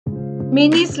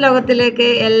മിനീസ് ലോകത്തിലേക്ക്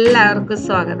എല്ലാവർക്കും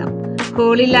സ്വാഗതം.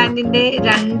 ഹോളിലാൻഡിന്റെ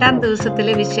 2ാം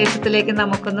ദിവസത്തിലെ വിശേഷത്തിലേക്ക്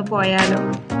നമുക്കൊന്ന് പോയാലോ.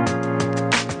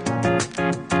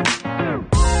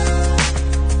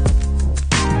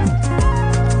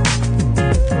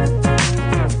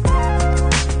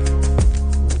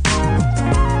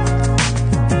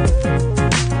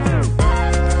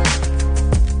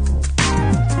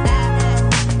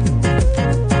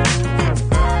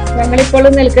 ഞങ്ങളിപ്പോൾ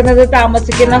നിൽക്കുന്നത്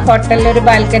താമസിക്കുന്ന ഹോട്ടലിലെ ഒരു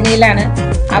ബാൽക്കണിയിലാണ്.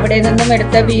 അവിടെ നിന്നും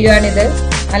എടുത്ത വ്യൂ ആണിത്.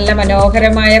 നല്ല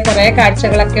മനോഹരമായ കുറെ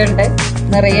കാഴ്ചകളൊക്കെ ഉണ്ട്.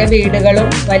 നിറയെ വീടുകളും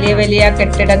വലിയ വലിയ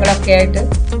കെട്ടിടങ്ങളൊക്കെ ആയിട്ട്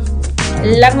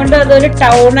എല്ലാം കൊണ്ടും അതൊരു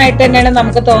ടൗൺ ആയിട്ട് തന്നെയാണ്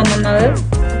നമുക്ക് തോന്നുന്നത്.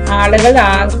 ആളുകൾ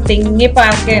തിങ്ങി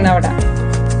പാർക്ക് ചെയ്യണം അവിടെ.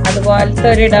 അതുപോലത്തെ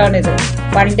ഒരിടമാണിത്.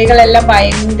 വണ്ടികളെല്ലാം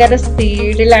ഭയങ്കര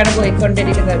സ്പീഡിലാണ്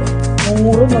പോയിക്കൊണ്ടിരിക്കുന്നത്.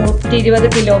 100-120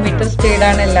 കിലോമീറ്റർ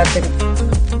സ്പീഡാണ് എല്ലാത്തിനും.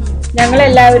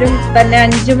 ഞങ്ങളെല്ലാവരും തന്നെ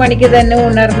 5 മണിക്ക് തന്നെ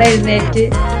ഉണർന്ന് എഴുന്നേറ്റ്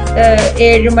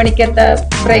 7 മണിക്കത്തെ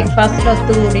ബ്രേക്ക്ഫാസ്റ്റിന്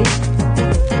ഒത്തുകൂടി.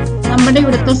 നമ്മുടെ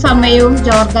ഇവിടുത്തെ സമയവും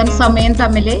ജോർദാൻ സമയവും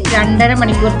തമ്മിൽ 2.5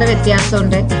 മണിക്കൂറത്തെ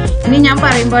വ്യത്യാസമുണ്ട്. ഇനി ഞാൻ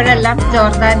പറയുമ്പോഴെല്ലാം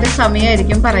ജോർദാന്റെ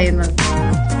സമയമായിരിക്കും പറയുന്നത്.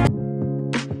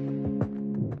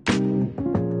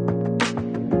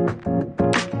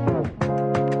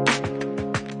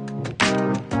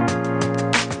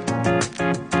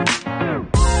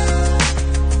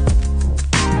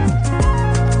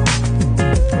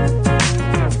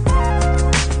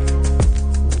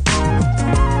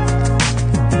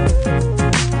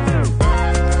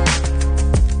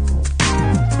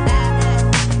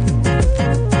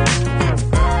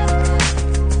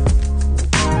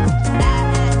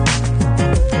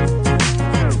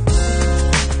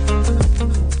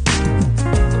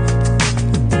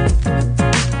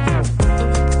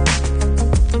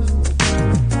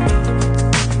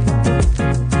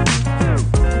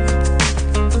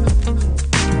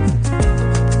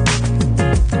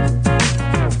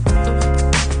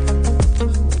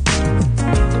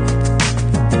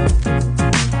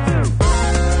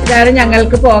 ഇതാണ്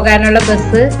ഞങ്ങൾക്ക് പോകാനുള്ള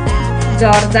ബസ്.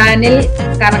 ജോർദാനിൽ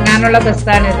കറങ്ങാനുള്ള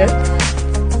ബസ്സാണിത്.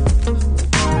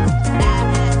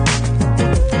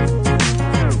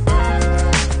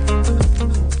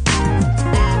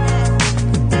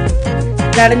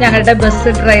 ഇതാണ് ഞങ്ങളുടെ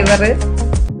ബസ് ഡ്രൈവർ.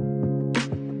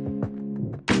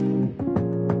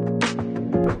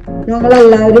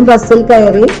 ഞങ്ങളെല്ലാവരും ബസ്സിൽ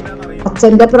കയറി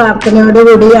അച്ഛന്റെ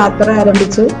പ്രാർത്ഥനയോടുകൂടി യാത്ര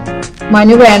ആരംഭിച്ചു.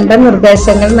 മനു വേണ്ട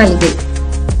നിർദ്ദേശങ്ങൾ നൽകി.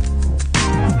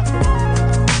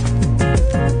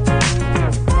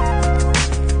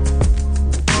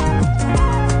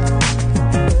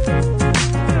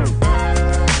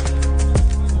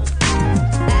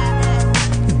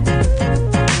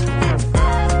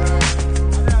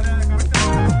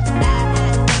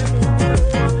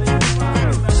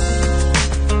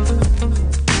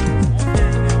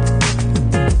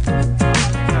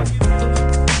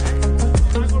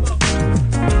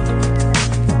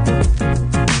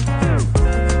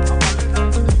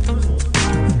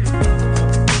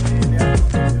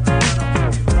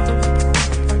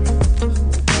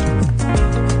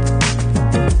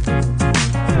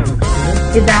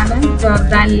 ഇതാണ്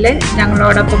ജോർദാനിലെ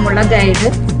ഞങ്ങളോടൊപ്പമുള്ള ഗൈഡ്.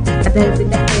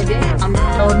 അദ്ദേഹത്തിന്റെ പേര്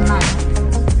എന്നാണ്.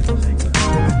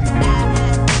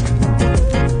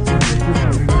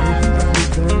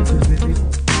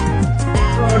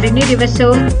 റോഡിന്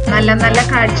ഇരുവശവും നല്ല നല്ല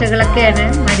കാഴ്ചകളൊക്കെയാണ്.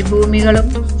 മരുഭൂമികളും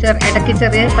ഇടയ്ക്ക്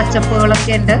ചെറിയ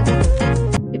പച്ചപ്പുകളൊക്കെ ഉണ്ട്.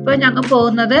 ഇപ്പൊ ഞങ്ങൾ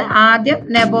പോകുന്നത് ആദ്യം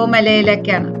നെബോ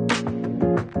മലയിലേക്കാണ്.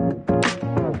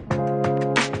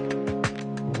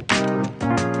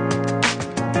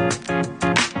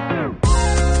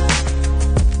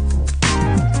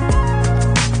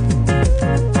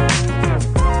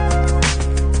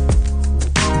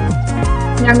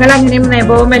 ഞങ്ങൾ അങ്ങനെ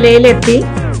നെബോ മലയിലെത്തി.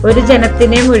 ഒരു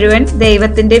ജനത്തിനെ മുഴുവൻ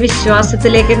ദൈവത്തിന്റെ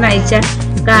വിശ്വാസത്തിലേക്ക് നയിച്ച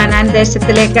കാനാൻ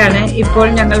ദേശത്തിലേക്കാണ് ഇപ്പോൾ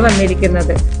ഞങ്ങൾ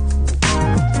വന്നിരിക്കുന്നത്.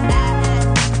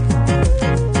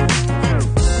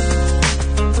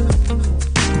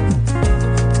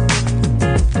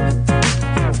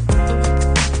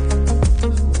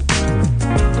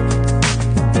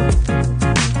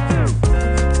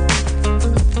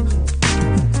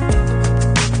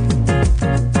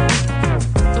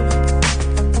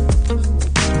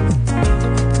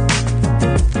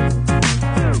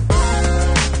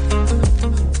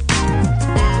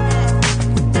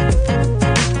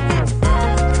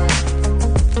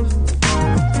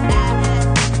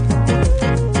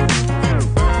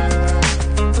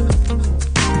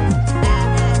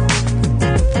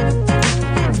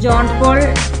 ജോൺ പോൾ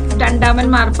 2ാമൻ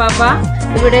മാർപ്പാപ്പ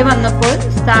ഇവിടെ വന്നപ്പോൾ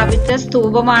സ്ഥാപിച്ച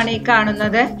സ്തൂപമാണ് ഈ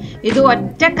കാണുന്നത്. ഇത്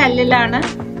ഒറ്റ കല്ലിലാണ്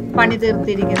പണി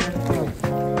തീർത്തിരിക്കുന്നത്.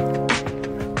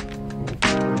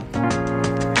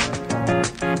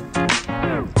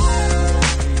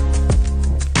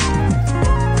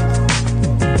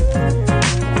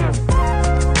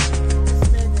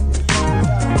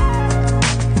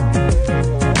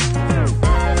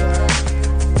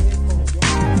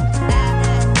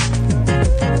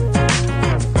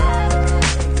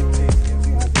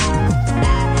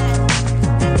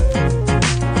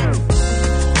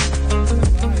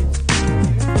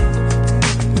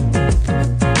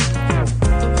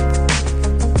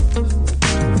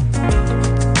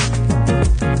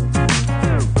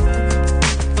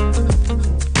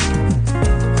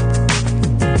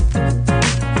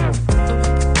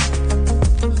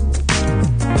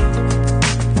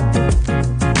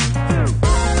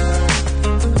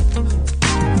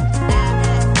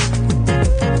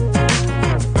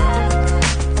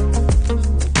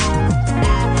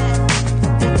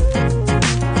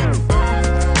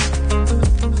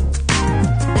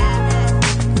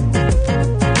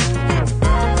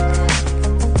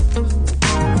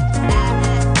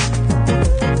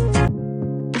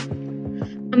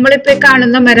 നമ്മളിപ്പോ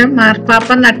കാണുന്ന മരം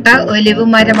മാർപ്പാപ്പ നട്ട ഒലിവ്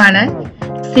മരമാണ്.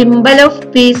 സിംബൽ ഓഫ്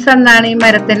പീസ് എന്നാണ് ഈ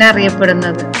മരത്തിന്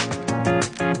അറിയപ്പെടുന്നത്.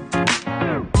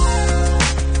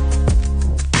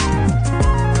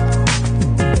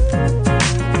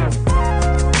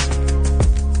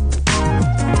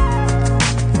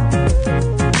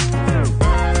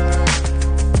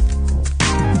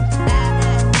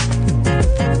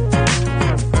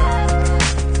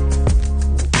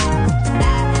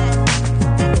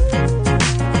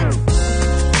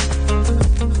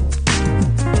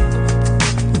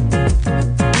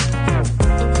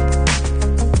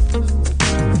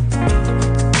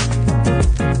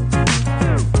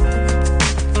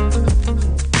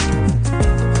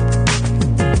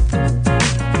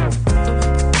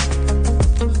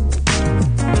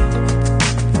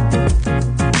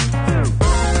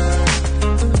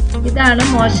 ഇതാണ്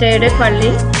മോശയുടെ പള്ളി,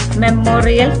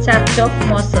 മെമ്മോറിയൽ ചർച്ച് ഓഫ്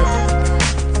മോസസ്.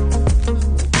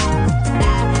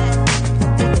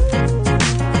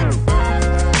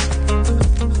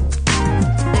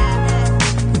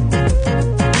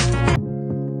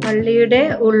 പള്ളിയുടെ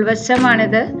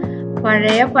ഉൾവശമാണിത്.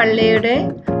 പഴയ പള്ളിയുടെ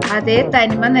അതേ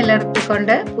തനിമ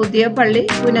നിലനിർത്തിക്കൊണ്ട് പുതിയ പള്ളി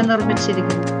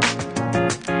പുനർനിർമ്മിച്ചിരിക്കുന്നു.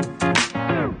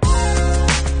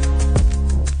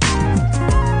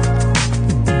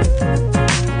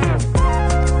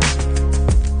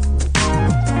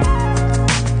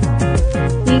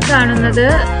 കാണുന്നത്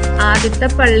ആദ്യത്തെ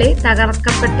പള്ളി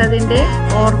തകർക്കപ്പെട്ടതിന്റെ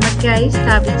ഓർമ്മയ്ക്കായി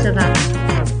സ്ഥാപിച്ചതാണ്.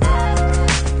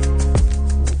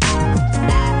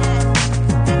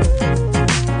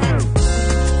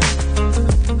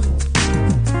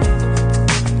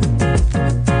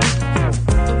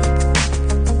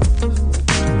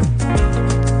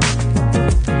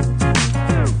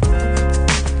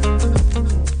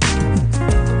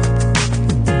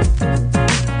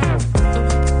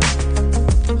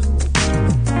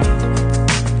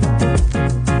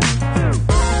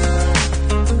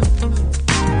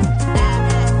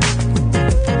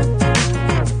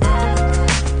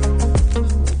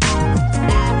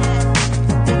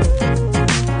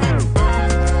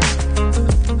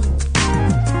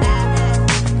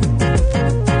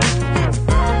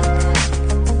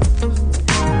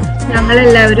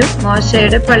 ഞങ്ങളെല്ലാവരും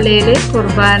മോശയുടെ പള്ളിയിൽ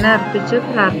കുർബാന അർപ്പിച്ചു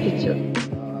പ്രാർത്ഥിച്ചു.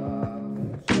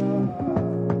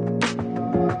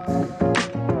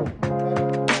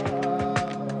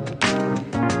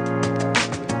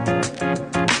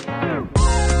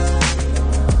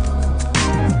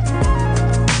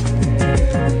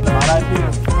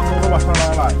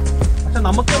 പക്ഷെ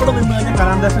നമുക്ക് ഇവിടെ നിന്ന് കഴിഞ്ഞാൽ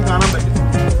കനാന്തേശം കാണാൻ പറ്റും.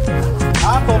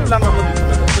 ആ ടോപ്പിലാണ് നമ്മൾ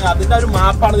നിൽക്കുന്നത്. അതിന്റെ ഒരു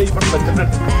മാപ്പാണ് ഇവിടെ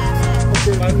വെച്ചിട്ടുണ്ട്.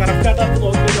 കറക്റ്റായിട്ട്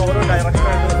നോക്കി ഓരോ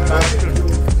ഡയറക്ഷനായിട്ട് ഡയറക്ഷൻ ഉണ്ട്.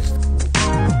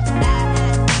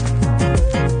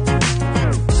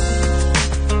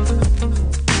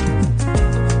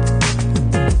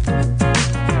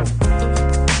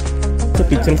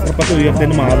 പിക്ചർ സർപ്പത്തെ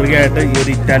ഉയർത്തിന് മാതൃകയായിട്ട് ഈ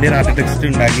ഒരു ഇറ്റാലിയൻ ആർക്കിടെക്ചർ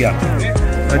ഉണ്ടാക്കിയാണ്.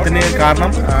 അതിന്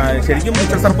കാരണം ശരിക്കും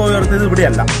പിക്ചർ സർപ്പം ഉയർത്തിയത്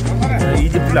ഇവിടെയല്ല,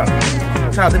 ഈജിപ്തിലാണ്.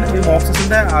 പക്ഷെ അതിന് ഈ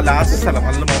മോക്സസിന്റെ ലാസ്റ്റ് സ്ഥലം,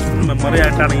 അതിൽ മോക്സസിന്റെ മെമ്മറി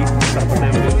ആയിട്ടാണ് ഈ സർപ്പത്തെ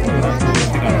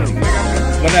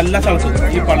അങ്ങനെ എല്ലാ സ്ഥലത്തും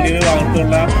ഈ പള്ളിയുടെ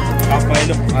ഭാഗത്തുള്ള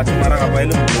കപ്പയിലും ആച്ചന്മാരുടെ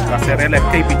കപ്പയിലും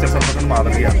കസേരയിലൊക്കെ ഈ പിക്ചർ സർപ്പത്തിന്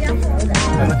മാതൃകയാണ്.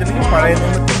 എന്നുവെച്ചിട്ടുണ്ടെങ്കിൽ പഴയ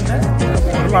നിയമത്തിന്റെ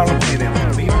മുകളിലാണ് പുതിയ നിയമം.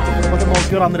 ഈ പിക്ചർ സർപ്പത്തെ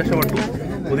നോക്കിയവർ അന്ന് രക്ഷപ്പെട്ടു.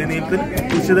 പുതിയ നിയമത്തിൽ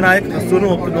ക്രിസ്തുവിനായ ക്രിസ്തുവിനെ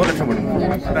നോക്കുന്നവർ രക്ഷപ്പെടും.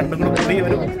 രണ്ടും കൂടെ കൂടി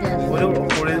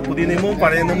ഒരു പുതിയ നിയമവും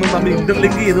പഴയ നിയമവും തമ്മിൽ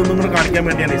ഇന്റർലിങ്ക് ചെയ്തൊന്നും കൂടെ കാണിക്കാൻ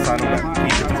വേണ്ടിയാണ് ഈ സ്ഥാനം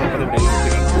ഈ പിക്ചർ സർപ്പത്തെ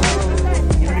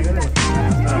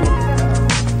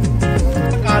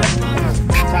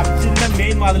ചർച്ചിന്റെ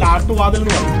മെയിൻ വാതിൽ ആട്ടുവാതിൽ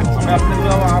എന്ന് പറയും.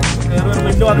 കയറി വരുന്ന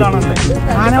വലിയ വാതിലാണല്ലേ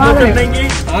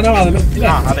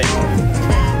അതെ.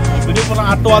 ഇവര്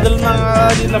ആട്ടുവാതിൽ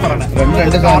എന്ന പറയണേ.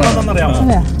 കാരണം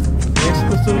എന്താണെന്നറിയാമോ? യേശു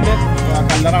ക്രിസ്തുവിന്റെ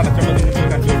കല്ലറ അടച്ചപ്പോൾ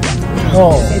കണ്ടുപിടിക്കാം.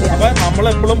 അപ്പൊ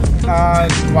നമ്മളെപ്പോഴും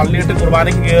പള്ളിയിട്ട്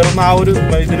കുർബാനയ്ക്ക് കയറുന്ന ആ ഒരു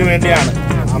ഇതിനു വേണ്ടിയാണ്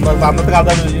അന്നത്തെ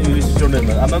കാലത്ത്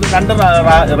വിശ്വസിച്ചുകൊണ്ടിരുന്നത്. അന്നത് 2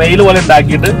 റെയിൽ പോലെ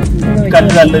ഉണ്ടാക്കിയിട്ട്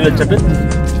കല്ല് വെച്ചിട്ട്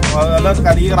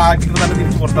ഈ റാക്കിട്ട് തന്നെ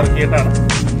തിരിച്ച് പുറത്തിറക്കിയിട്ടാണ്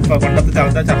പണ്ടത്തെ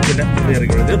ചർച്ചിന്റെ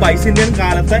ഇറങ്ങിയത്. ഇത് ബൈസിന്ത്യൻ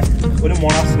കാലത്തെ ഒരു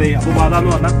മൊണാസ്ട്രി, അബുബാദ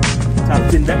എന്ന് പറഞ്ഞ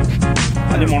ചർച്ചിന്റെ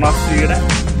അല്ലെങ്കിൽ മൊണാസ്ട്രിയുടെ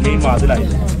മെയിൻ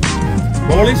വാതിലായിരുന്നു.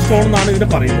 റോളിംഗ് സ്റ്റോൺ എന്നാണ് ഇതിനെ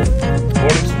പറയുന്നത്.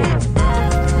 റോളിംഗ് സ്റ്റോൺ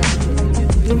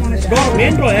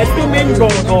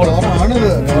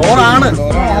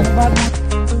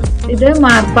ഇത്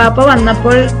മാർപ്പാപ്പ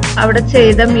വന്നപ്പോൾ അവിടെ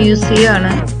ചെയ്ത മ്യൂസിയം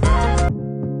ആണ്.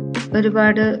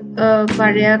 ഒരുപാട്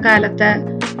പഴയ കാലത്തെ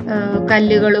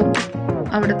കല്ലുകളും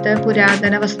അവിടുത്തെ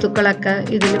പുരാതന വസ്തുക്കളൊക്കെ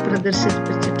ഇതിൽ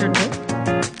പ്രദർശിപ്പിച്ചിട്ടുണ്ട്.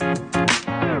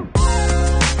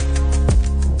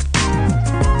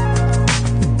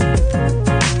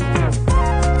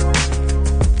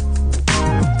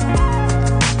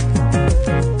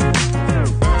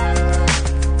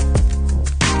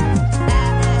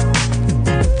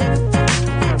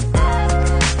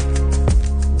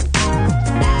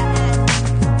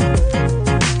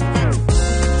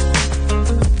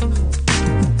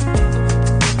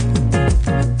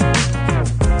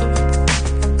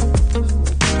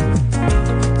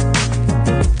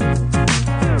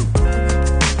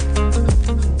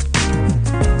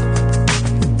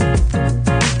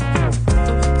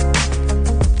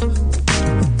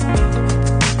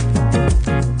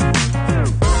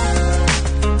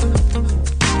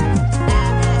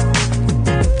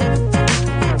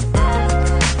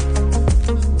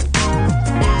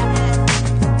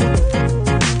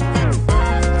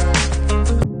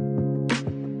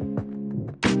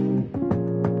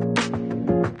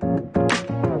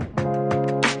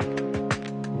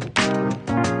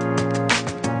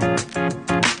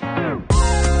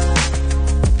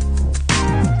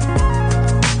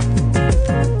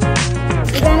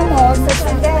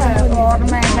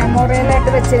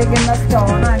 വെച്ചിരിക്കുന്ന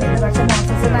സ്റ്റോണാണിത്. പക്ഷെ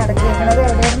മോസസ് നടക്കുന്നത്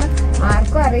എവിടെയെന്ന്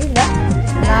ആർക്കും അറിയില്ല.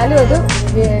 എന്നാലും ഒരു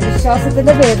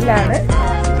വിശ്വാസത്തിന്റെ പേരിലാണ്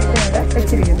ഇവിടെ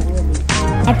വെച്ചിരിക്കുന്നത്.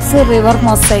 It's river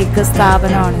mosaic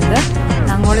സ്ഥാപനമാണിത്.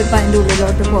 ഞങ്ങളിപ്പോൾ അതിൻ്റെ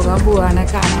ഉള്ളിലോട്ട് പോകാൻ പോവാണ്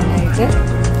കാണാനായിട്ട്.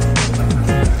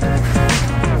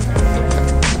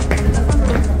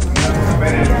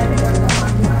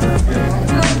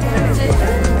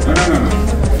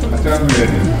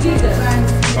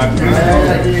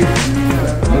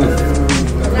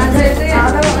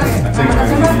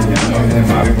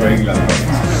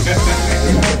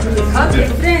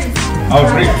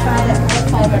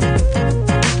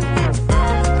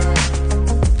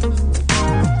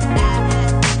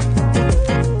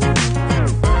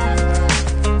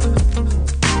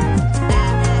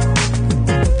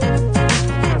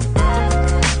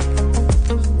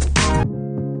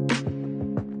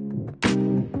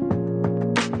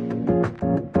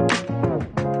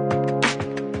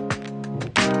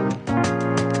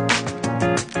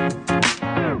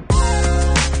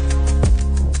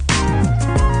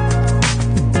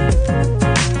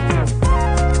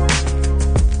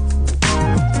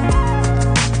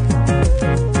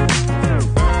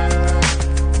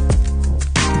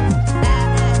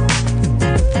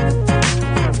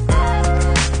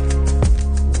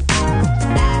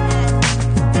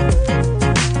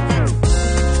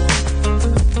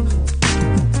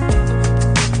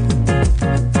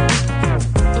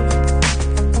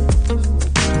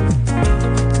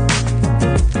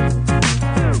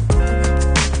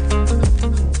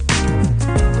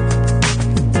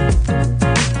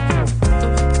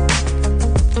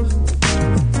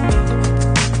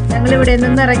 ഇവിടെ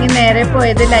നിന്ന് ഇറങ്ങി നേരെ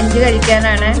പോയത് ലഞ്ച്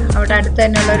കഴിക്കാനാണ്. അവിടെ അടുത്ത്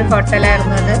തന്നെയുള്ള ഒരു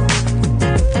ഹോട്ടലായിരുന്നു അത്.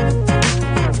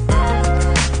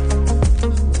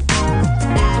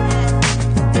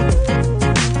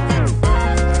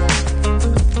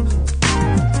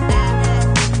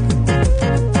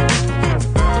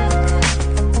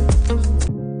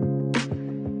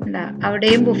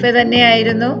 അവിടെയും ബുഫേ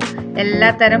തന്നെയായിരുന്നു.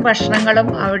 എല്ലാ തരം ഭക്ഷണങ്ങളും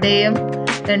അവിടെയും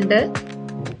ഉണ്ട്.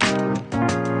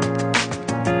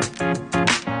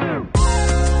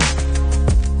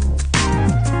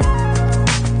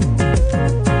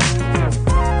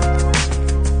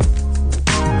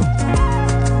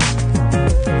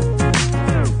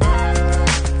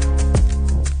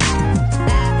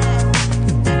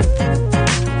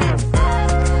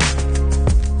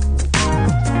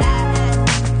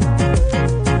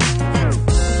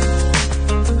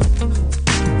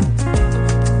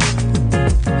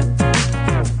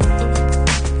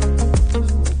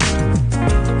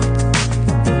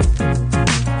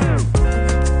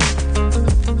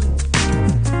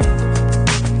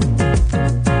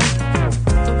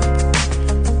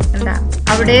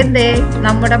 അവിടെ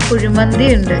നമ്മുടെ കുഴിമന്തി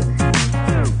ഉണ്ട്.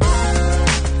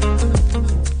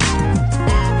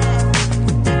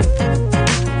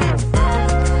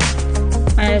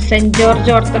 സെന്റ്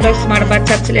ജോർജ് ഓർത്തഡോക്സ് മഡബ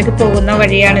ചർച്ചിലേക്ക് പോകുന്ന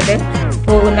വഴിയാണിത്.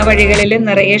 പോകുന്ന വഴികളിൽ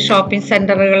നിറയെ ഷോപ്പിംഗ്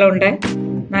സെന്ററുകളുണ്ട്.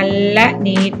 നല്ല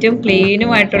നീറ്റും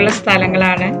ക്ലീനുമായിട്ടുള്ള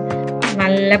സ്ഥലങ്ങളാണ്.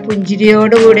 നല്ല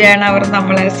പുഞ്ചിരിയോടുകൂടിയാണ് അവർ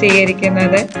നമ്മളെ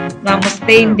സ്വീകരിക്കുന്നത്.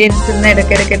 നമസ്തേ ഇന്ത്യൻസ് എന്ന്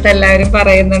ഇടയ്ക്കിടയ്ക്കിട്ട് എല്ലാവരും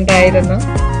പറയുന്നുണ്ടായിരുന്നു.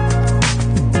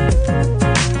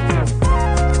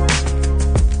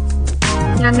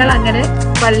 ഞങ്ങൾ അങ്ങനെ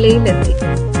പള്ളിയിലെത്തി.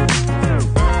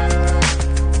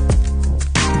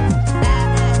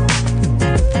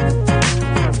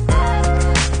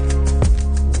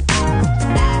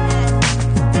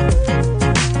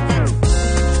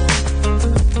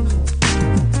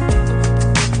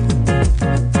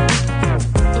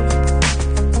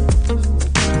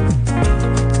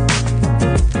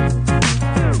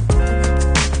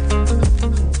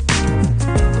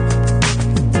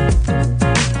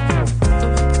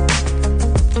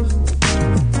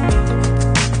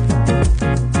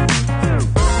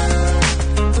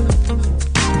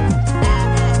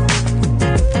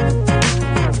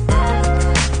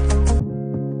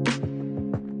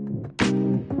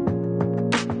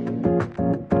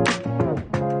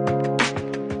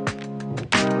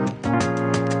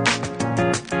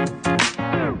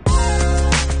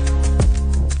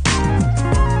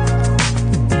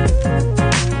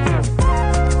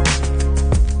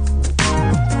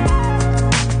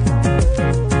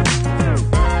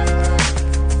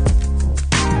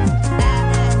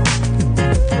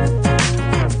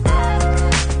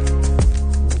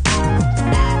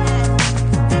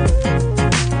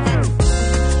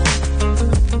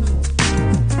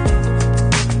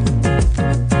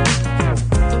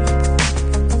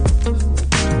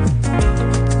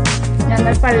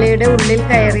 പള്ളിയുടെ ഉള്ളിൽ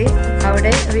കയറി.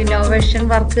 അവിടെ റിനോവേഷൻ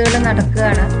വർക്കുകൾ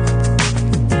നടക്കുകയാണ്.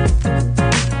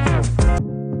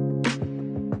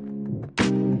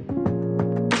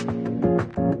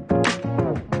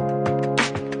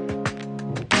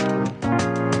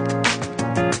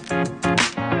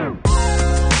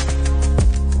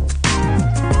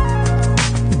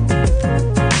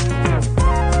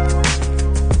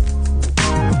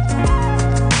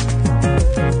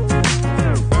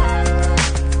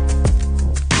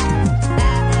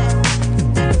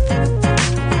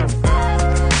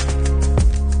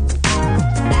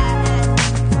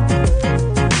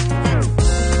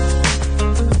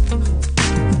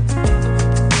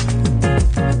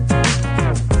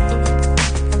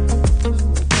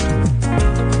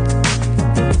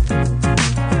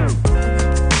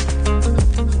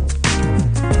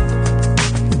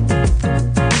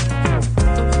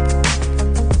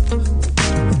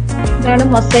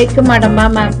 മൊസൈക്ക് മടമ്പ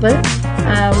മാപ്പ്.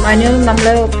 മനു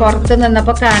നമ്മൾ പുറത്ത്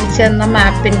നിന്നപ്പോൾ കാണിച്ചു തന്ന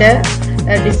മാപ്പിൻ്റെ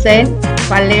ഡിസൈൻ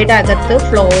പള്ളിയുടെ അകത്ത്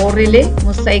ഫ്ലോറിൽ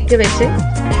മൊസൈക്ക് വെച്ച്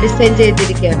ഡിസൈൻ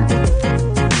ചെയ്തിരിക്കുകയാണ്.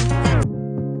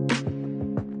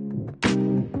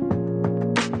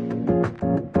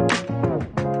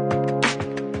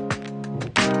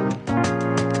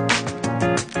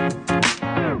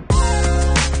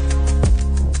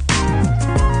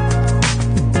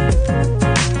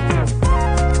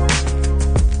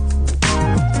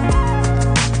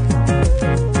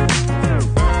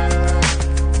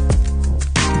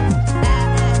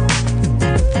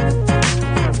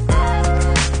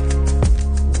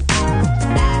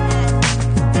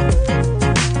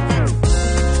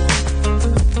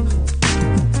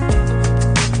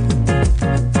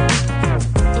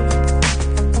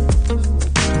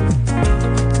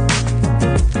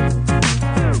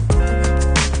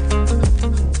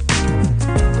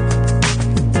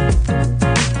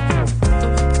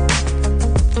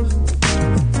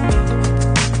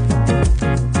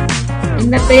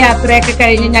 ഇന്നത്തെ യാത്രയൊക്കെ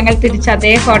കഴിഞ്ഞ് ഞങ്ങൾ തിരിച്ച്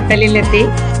അതേ ഹോട്ടലിലെത്തി.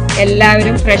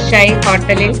 എല്ലാവരും ഫ്രഷായി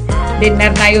ഹോട്ടലിൽ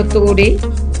ഡിന്നറിനായി ഒത്തുകൂടി.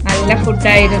 നല്ല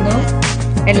ഫുഡായിരുന്നു.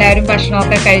 എല്ലാവരും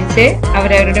ഭക്ഷണമൊക്കെ കഴിച്ച്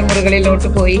അവരവരുടെ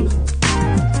മുറികളിലോട്ട് പോയി.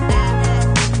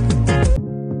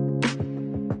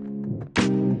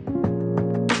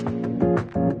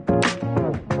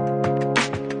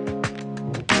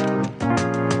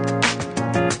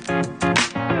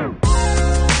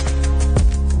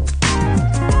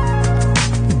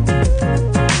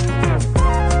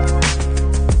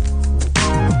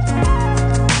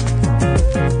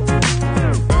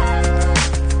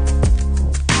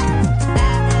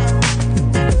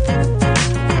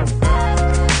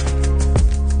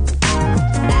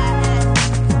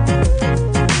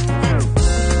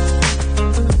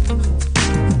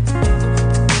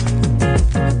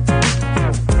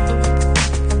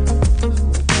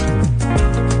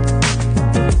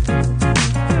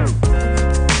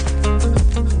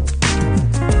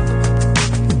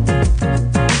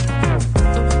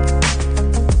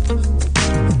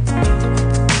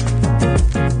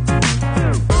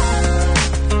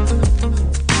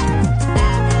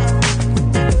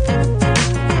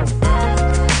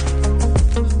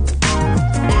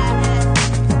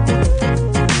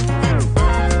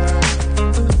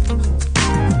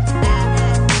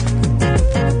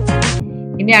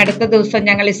 ഇനി അടുത്ത ദിവസം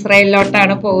ഞങ്ങൾ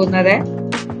ഇസ്രായേലിലോട്ടാണ് പോകുന്നത്.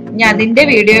 ഇനി അതിൻ്റെ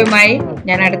വീഡിയോയുമായി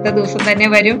ഞാൻ അടുത്ത ദിവസം തന്നെ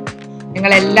വരും.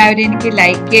 നിങ്ങൾ എല്ലാവരും എനിക്ക്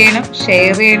ലൈക്ക് ചെയ്യണം,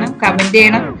 ഷെയർ ചെയ്യണം, കമൻറ്റ്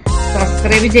ചെയ്യണം,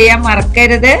 സബ്സ്ക്രൈബ് ചെയ്യാൻ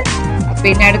മറക്കരുത്.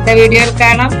 പിന്നെ അടുത്ത വീഡിയോയിൽ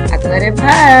കാണാം. അതുവരെ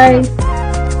ബൈ.